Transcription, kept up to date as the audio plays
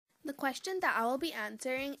The question that I will be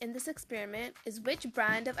answering in this experiment is which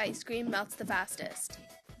brand of ice cream melts the fastest.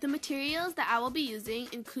 The materials that I will be using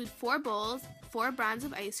include 4 bowls, 4 brands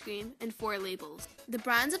of ice cream, and 4 labels. The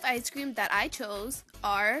brands of ice cream that I chose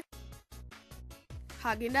are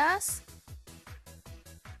Haagan-Dazs,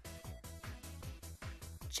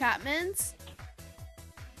 Chapman's,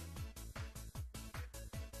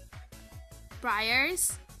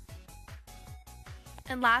 Breyers,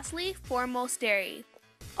 and lastly, Foremost Dairy.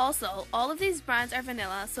 Also, all of these brands are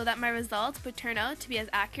vanilla so that my results would turn out to be as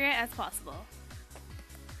accurate as possible.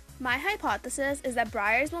 My hypothesis is that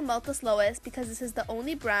Breyers will melt the slowest because this is the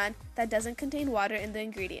only brand that doesn't contain water in the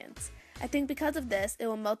ingredients. I think because of this, it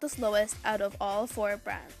will melt the slowest out of all 4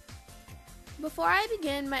 brands. Before I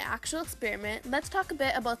begin my actual experiment, let's talk a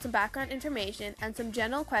bit about some background information and some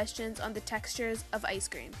general questions on the textures of ice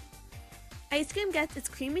cream. Ice cream gets its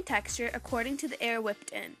creamy texture according to the air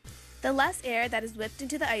whipped in. The less air that is whipped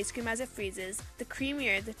into the ice cream as it freezes, the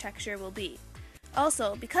creamier the texture will be.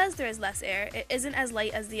 Also, because there is less air, it isn't as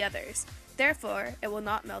light as the others. Therefore, it will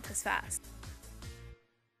not melt as fast.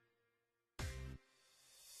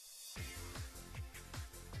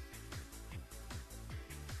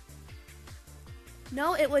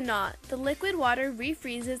 No, it would not. The liquid water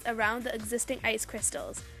refreezes around the existing ice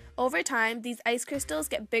crystals. Over time, these ice crystals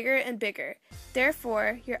get bigger and bigger.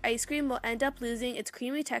 Therefore, your ice cream will end up losing its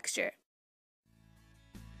creamy texture.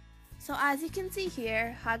 So as you can see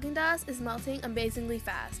here, Haagan-Dazs is melting amazingly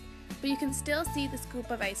fast, but you can still see the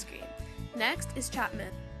scoop of ice cream. Next is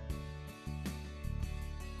Chapman.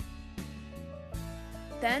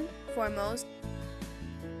 Then Foremost.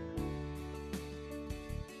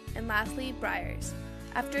 And lastly, Breyers.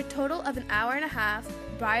 After a total of an hour and a half,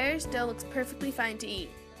 Breyers still looks perfectly fine to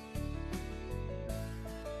eat.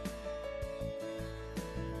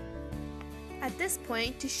 At this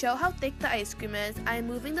point, to show how thick the ice cream is, I am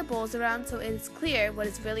moving the bowls around so it is clear what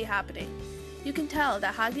is really happening. You can tell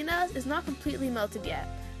that Haagan-Dazs is not completely melted yet,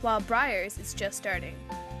 while Breyers is just starting.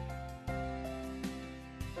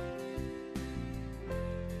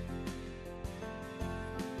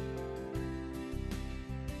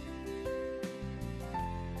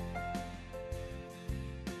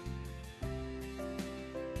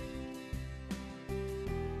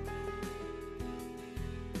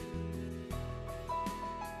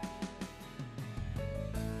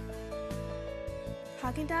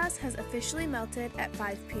 Haagan-Dazs has officially melted at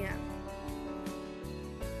 5 p.m.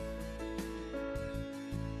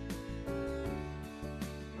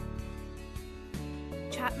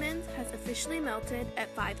 Chapman's has officially melted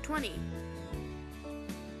at 5:20.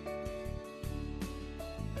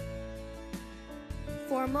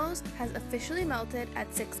 Foremost has officially melted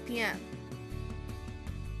at 6 p.m.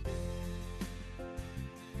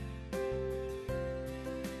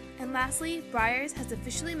 And lastly, Breyers has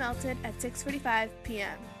officially melted at 6:45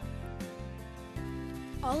 p.m.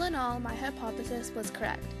 All in all, my hypothesis was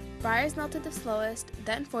correct. Breyers melted the slowest,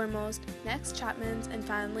 then Foremost, next Chapman's, and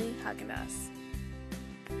finally Haagan-Dazs.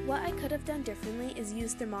 What I could have done differently is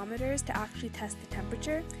use thermometers to actually test the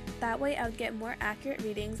temperature. That way I would get more accurate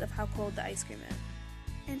readings of how cold the ice cream is.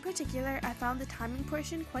 In particular, I found the timing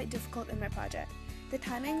portion quite difficult in my project. The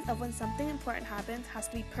timings of when something important happens has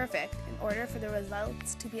to be perfect in order for the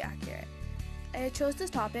results to be accurate. I chose this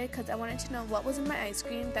topic because I wanted to know what was in my ice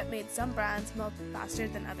cream that made some brands melt faster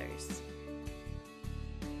than others.